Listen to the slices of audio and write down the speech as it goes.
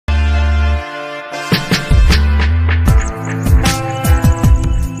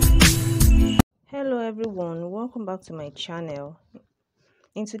everyone, welcome back to my channel.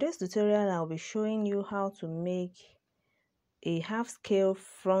 In today's tutorial I'll be showing you how to make a half scale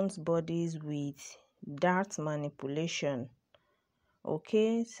front bodice with dart manipulation.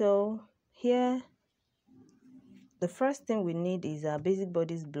 Okay, so here the first thing we need is our basic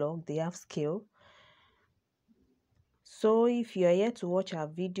bodice block, the half scale. So if you are yet to watch our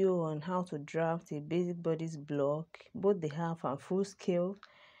video on how to draft a basic bodice block, both the half and full scale,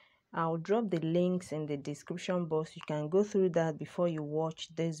 I'll drop the links in the description box. You can go through that before you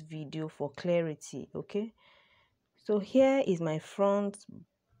watch this video for clarity. Okay, so here is my front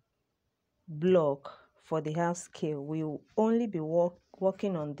block for the half scale. We will only be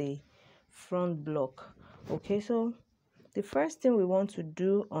working on the front block. Okay, so the first thing we want to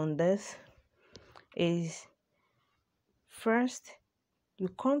do on this is first you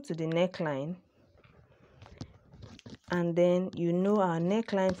come to the neckline, and then our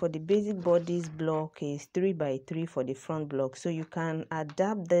neckline for the basic bodice block is 3 by 3 for the front block. So you can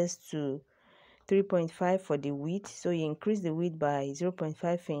adapt this to 3.5 for the width. So you increase the width by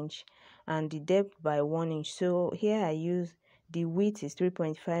 0.5 inch and the depth by 1 inch. So here I use the width is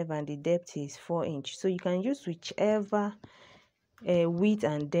 3.5 and the depth is 4 inch. So you can use whichever width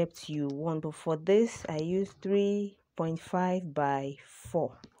and depth you want, but for this I use 3.5 by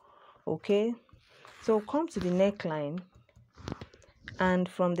 4. Okay, so come to the neckline, and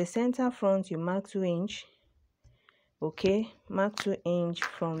from the center front you mark 2 inch. Okay, mark 2 inch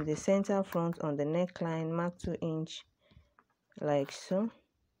from the center front on the neckline, mark 2 inch like so.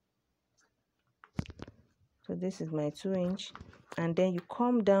 So this is my 2 inch, and then you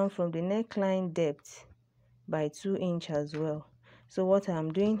come down from the neckline depth by 2 inch as well. So what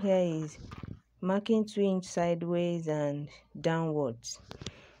I'm doing here is marking 2 inch sideways and downwards.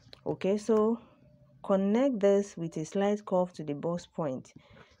 Okay, so connect this with a slight curve to the bust point.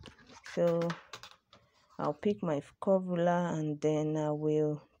 So I'll pick my curve ruler and then I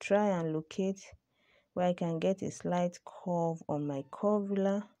will try and locate where I can get a slight curve on my curve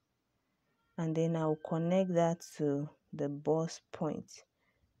ruler, and then I'll connect that to the bust point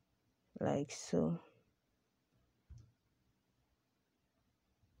like so.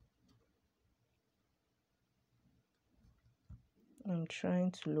 I'm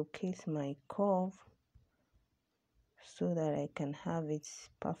trying to locate my curve so that I can have it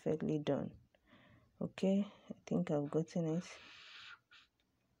perfectly done. Okay, I think I've gotten it.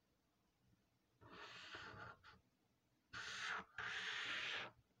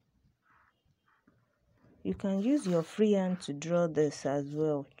 You can use your free hand to draw this as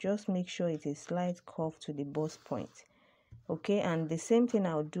well. Just make sure it is slight curve to the bust point. Okay, and the same thing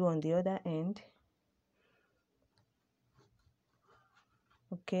I'll do on the other end.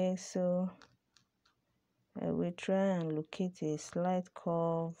 Okay, so I will try and locate a slight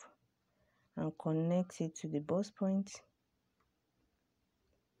curve and connect it to the bust point.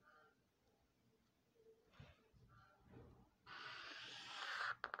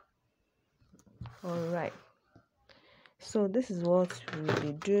 All right, so this is what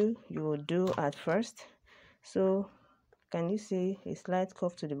you will do at first. So can you see a slight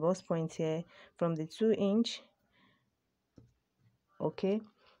curve to the bust point here from the 2 inch? Okay,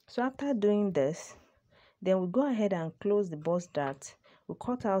 so after doing this, then we go ahead and close the bust dart. We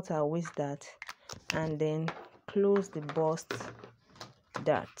cut out our waist dart and then close the bust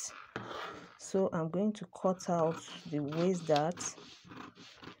dart. So I'm going to cut out the waist dart.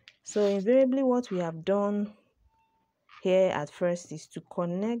 So invariably what we have done here at first is to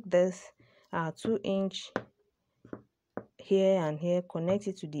connect this 2 inch here and here, connect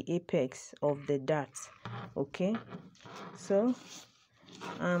it to the apex of the dart. Okay, so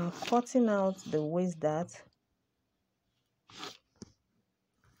I'm cutting out the waist dart.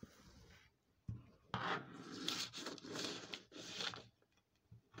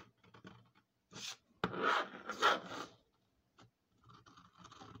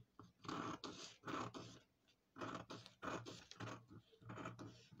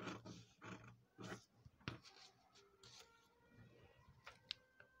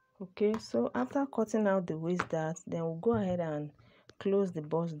 Okay, so after cutting out the waist dart, then we'll go ahead and close the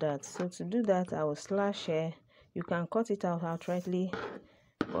bust dart. So to do that, I will slash here. You can cut it out outrightly,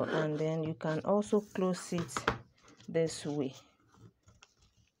 and then you can also close it this way.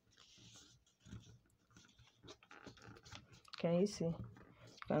 Can you see? You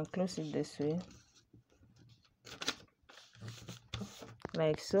can close it this way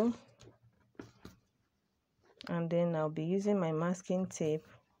like so, and then I'll be using my masking tape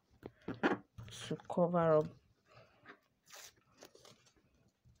to cover up.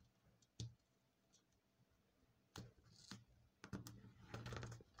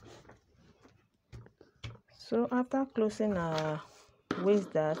 So after closing our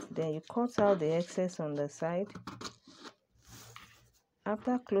waist dart, then you cut out the excess on the side.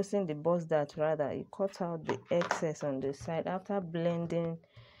 After closing the bust dart, rather, you cut out the excess on the side after blending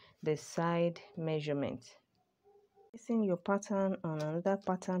the side measurement. Placing your pattern on another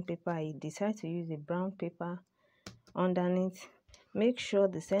pattern paper, you decide to use a brown paper underneath. Make sure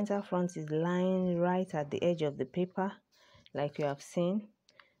the center front is lying right at the edge of the paper, like you have seen.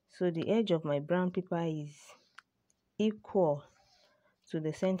 So the edge of my brown paper is equal to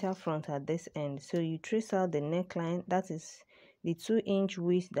the center front at this end. So you trace out the neckline, that is the 2-inch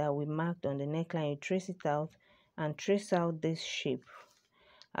width that we marked on the neckline. You trace it out and trace out this shape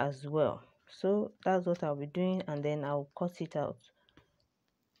as well. So that's what I'll be doing, and then I'll cut it out.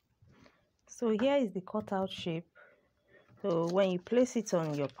 So here is the cutout shape. So when you place it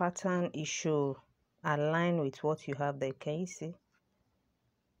on your pattern, it should align with what you have there. Can you see?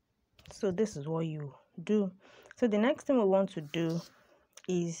 So this is what you do. So the next thing we want to do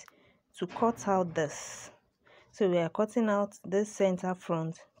is to cut out this. So we are cutting out this center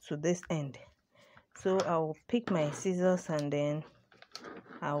front to this end. So I'll pick my scissors and then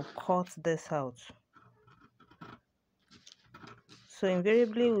I'll cut this out. So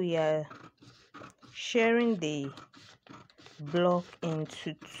invariably we are sharing the block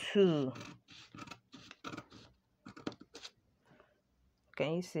into two.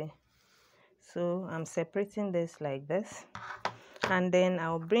 Can you see? So I'm separating this like this, and then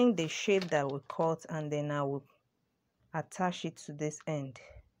I'll bring the shape that we cut and then I will attach it to this end.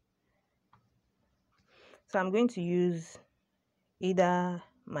 So I'm going to use either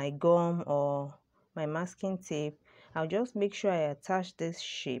my gum or my masking tape. I'll just make sure I attach this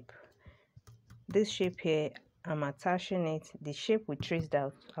shape. This shape here, I'm attaching it. The shape we traced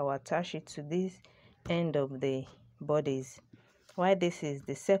out, I'll attach it to this end of the bodice. While this is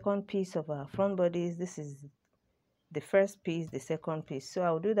the second piece of our front bodice, this is the first piece, the second piece. So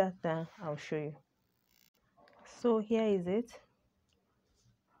I'll do that now. I'll show you. So here is it.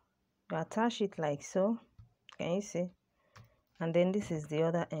 You attach it like so. Can you see? And then this is the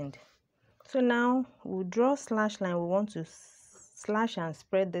other end. So now we'll draw slash line. We want to slash and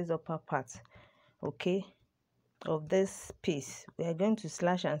spread this upper part, okay, of this piece. We are going to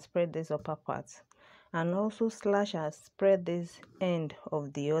slash and spread this upper part, and also slash and spread this end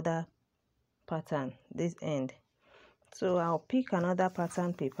of the other pattern, this end. So I'll pick another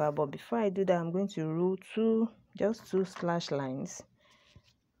pattern paper, but before I do that, I'm going to rule just two slash lines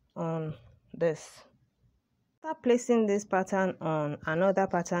on this. After placing this pattern on another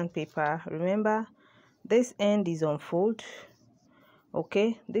pattern paper, remember this end is on fold,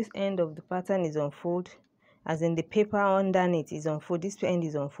 okay? This end of the pattern is on fold, as in the paper underneath is on fold. This end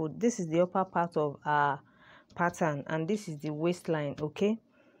is on fold. This is the upper part of our pattern, and this is the waistline, okay?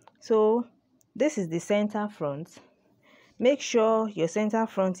 So this is the center front. Make sure your center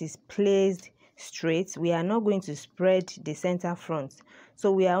front is placed straight. We are not going to spread the center front,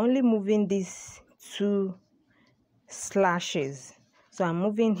 so we are only moving these two slashes. So I'm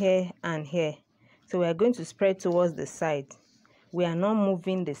moving here and here, so we are going to spread towards the side. We are not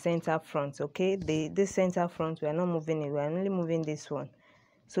moving the center front, okay? This center front, we are not moving it. We are only moving this one.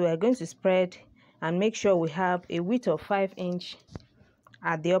 So we are going to spread and make sure we have a width of 5 inch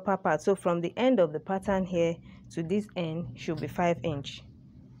at the upper part. So from the end of the pattern here to this end should be 5 inch.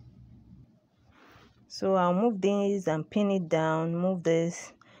 So I'll move this and pin it down, move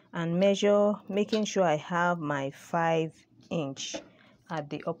this and measure, making sure I have my 5 inch at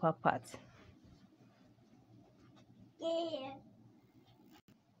the upper part. Yeah.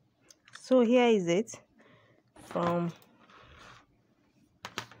 So here is it. From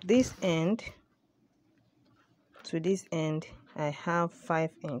this end to this end, I have 5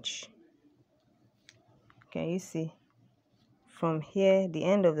 inch. Can you see? From here, the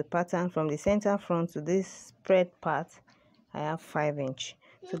end of the pattern, from the center front to this spread part, I have 5 inch.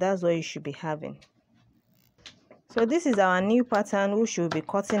 So that's what you should be having. So this is our new pattern we should be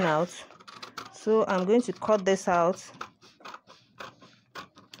cutting out. So I'm going to cut this out.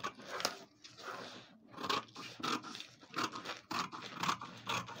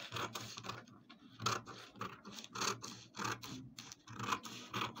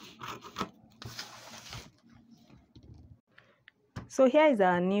 So here is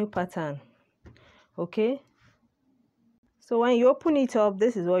our new pattern, okay? So when you open it up,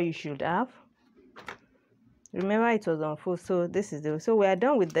 this is what you should have. Remember, it was on full, so this is so we are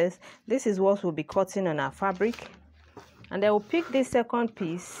done with this. This is what we'll be cutting on our fabric, and I will pick this second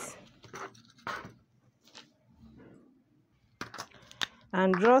piece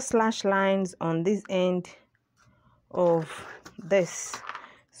and draw slash lines on this end of this.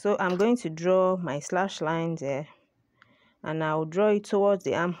 So I'm going to draw my slash lines there, and I'll draw it towards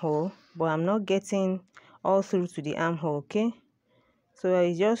the armhole, but I'm not getting all through to the armhole. Okay, so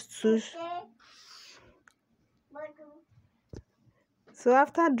it's just two. So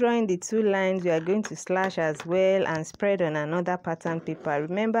after drawing the two lines, we are going to slash as well and spread on another pattern paper.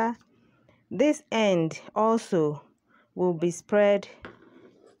 Remember, this end also will be spread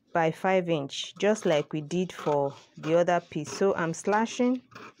by 5 inch, just like we did for the other piece. So I'm slashing,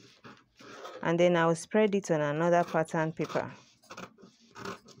 and then I'll spread it on another pattern paper.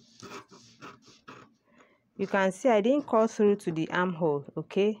 You can see I didn't cut through to the armhole.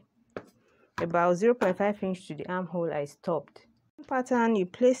 Okay, about 0.5 inch to the armhole I stopped. Pattern, you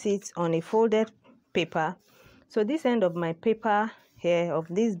place it on a folded paper. So this end of my paper here, of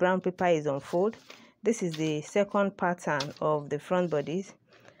this brown paper, is on fold. This is the second pattern of the front bodice.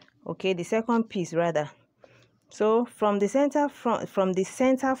 Okay, the second piece rather. So from the center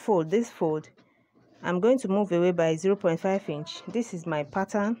fold, this fold, I'm going to move away by 0.5 inch. This is my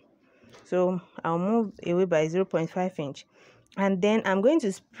pattern, so I'll move away by 0.5 inch, and then I'm going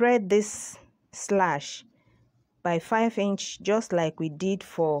to spread this slash by 5 inch, just like we did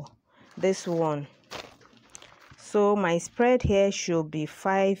for this one. So my spread here should be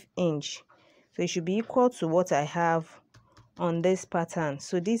 5 inch, so it should be equal to what I have on this pattern.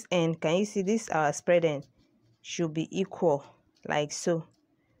 So this end, can you see this, our spread end should be equal, like so.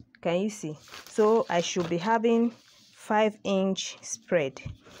 Can you see? So I should be having 5 inch spread.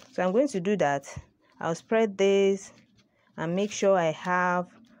 So I'm going to do that. I'll spread this and make sure I have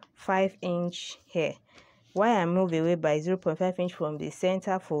 5 inch here, while I move away by 0.5 inch from the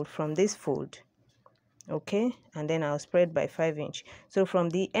center fold, from this fold. Okay, and then I'll spread by 5 inch. So from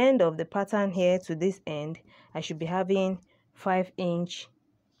the end of the pattern here to this end, I should be having 5 inch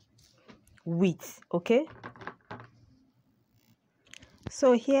width. Okay,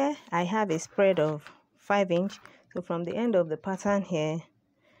 so here I have a spread of 5 inch. So from the end of the pattern here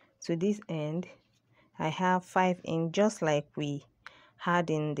to this end, I have 5 inch, just like we had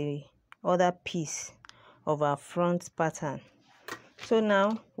in the other piece of our front pattern. So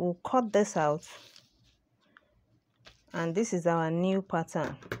now we'll cut this out, and this is our new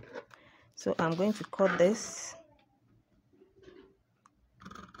pattern. So I'm going to cut this.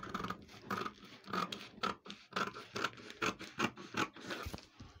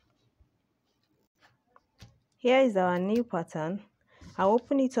 Here is our new pattern. I'll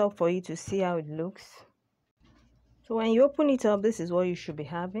open it up for you to see how it looks. So when you open it up, this is what you should be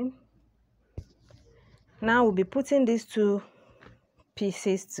having. Now we'll be putting these two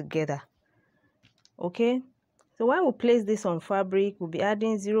pieces together. Okay, so when we place this on fabric, we'll be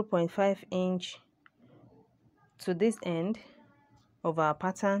adding 0.5 inch to this end of our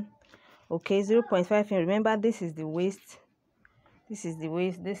pattern. Okay, 0.5 inch. Remember, this is the waist, this is the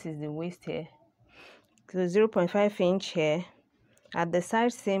waist, this is the waist here. So 0.5 inch here. At the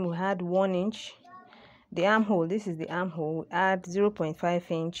side seam, we had 1 inch. The armhole, this is the armhole, we add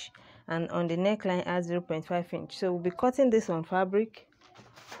 0.5 inch, and on the neckline add 0.5 inch. So we'll be cutting this on fabric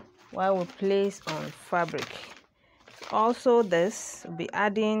while we place on fabric. Also, this will be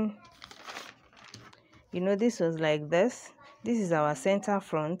adding, you know, this was like this. This is our center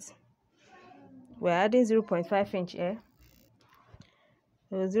front. We're adding 0.5 inch here.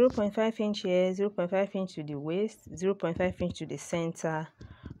 So 0.5 inch here, 0.5 inch to the waist, 0.5 inch to the center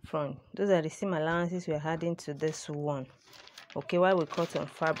front. Those are the seam allowances we're adding to this one. Okay, while we cut on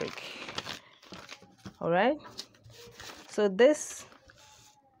fabric. All right, so this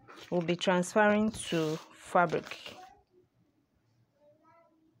will be transferring to fabric.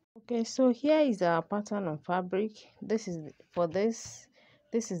 Okay, so here is our pattern on fabric. This is for this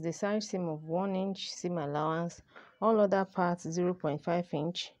is the side seam of 1 inch seam allowance, all other parts 0.5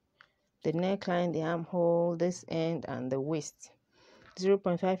 inch, the neckline, the armhole, this end, and the waist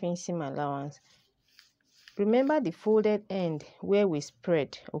 0.5 inch seam allowance. Remember the folded end where we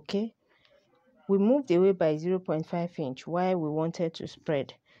spread. Okay, we moved away by 0.5 inch while we wanted to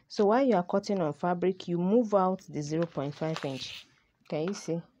spread. So while you are cutting on fabric, you move out the 0.5 inch. Can you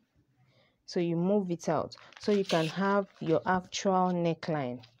see? So you move it out so you can have your actual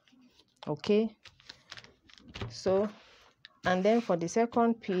neckline. Okay, so, and then for the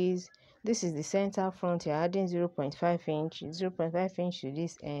second piece, this is the center front. You're adding 0.5 inch, 0.5 inch to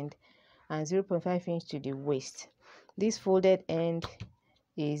this end, and 0.5 inch to the waist. This folded end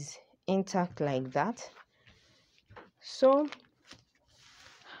is intact like that. So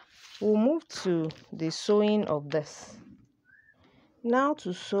we'll move to the sewing of this. Now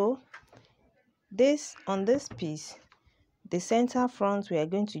to sew this on this piece, the center front, we are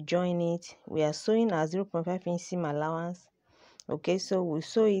going to join it. We are sewing our 0.5 inch seam allowance, Okay, so we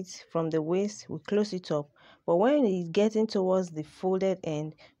sew it from the waist, we close it up, but when it's getting towards the folded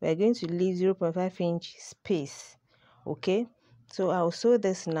end, we're going to leave 0.5-inch space. Okay, so I'll sew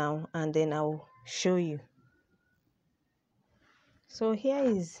this now and then I'll show you. So here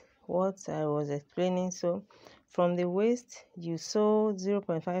is what I was explaining. So from the waist you sew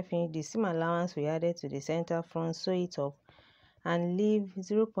 0.5-inch, the seam allowance we added to the center front, sew it up and leave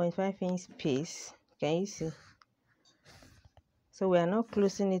 0.5-inch space. Can you see? So we are not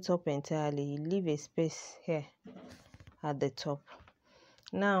closing it up entirely, you leave a space here at the top.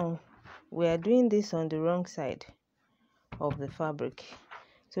 Now we are doing this on the wrong side of the fabric,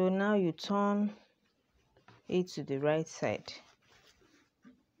 so now you turn it to the right side.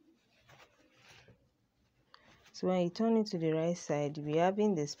 So when you turn it to the right side, you'll be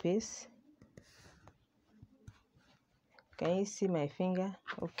having the space. Can you see my finger?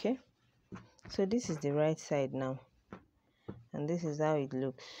 Okay, so this is the right side now, and this is how it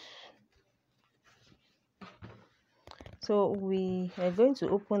looks. So we are going to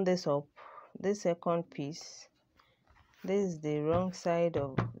open this up, this second piece. This is the wrong side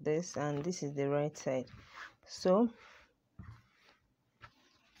of this and this is the right side. So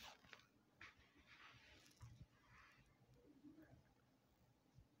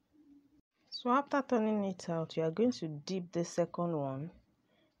after turning it out, you are going to dip the second one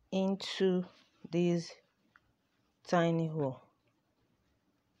into this tiny hole.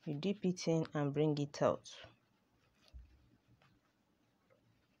 You dip it in and bring it out.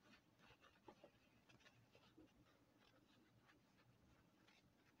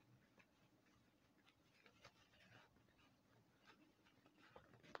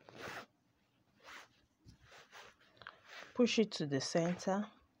 Push it to the center.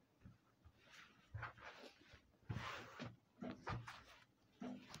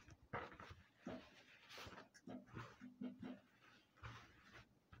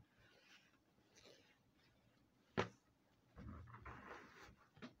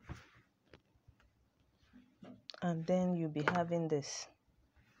 And then you'll be having this.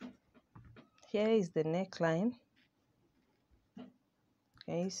 Here is the neckline.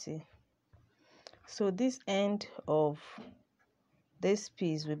 Can you see? So this end of this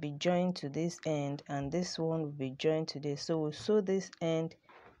piece will be joined to this end and this one will be joined to this. So we'll sew this end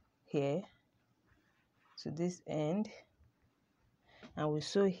here to this end and we'll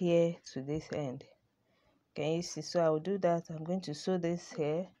sew here to this end. Can you see? So I'll do that. I'm going to sew this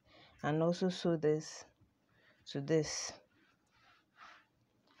here and also sew this to this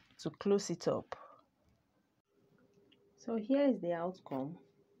to close it up. So here is the outcome.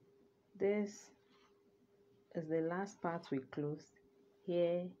 This is the last part we closed,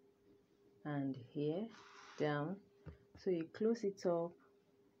 here and here down. So you close it up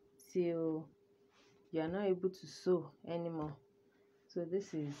till you are not able to sew anymore. So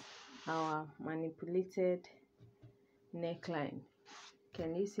this is our manipulated neckline.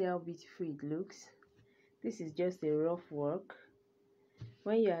 Can you see how beautiful it looks? This is just a rough work.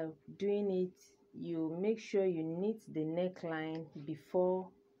 When you are doing it, you make sure you knit the neckline before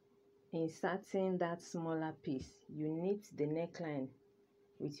inserting that smaller piece. You knit the neckline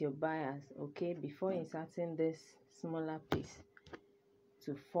with your bias, okay, before inserting this smaller piece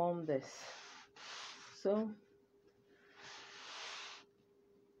to form this. So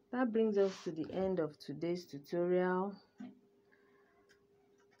that brings us to the end of today's tutorial.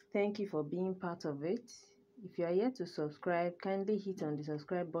 Thank you for being part of it. If you are yet to subscribe, kindly hit on the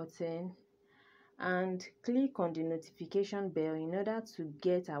subscribe button and click on the notification bell in order to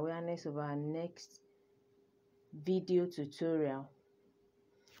get awareness of our next video tutorial.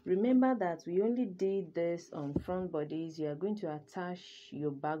 Remember that we only did this on front bodies. You are going to attach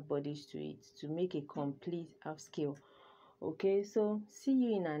your back bodies to it to make a complete upscale. Okay, so see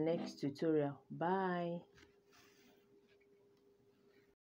you in our next tutorial. Bye.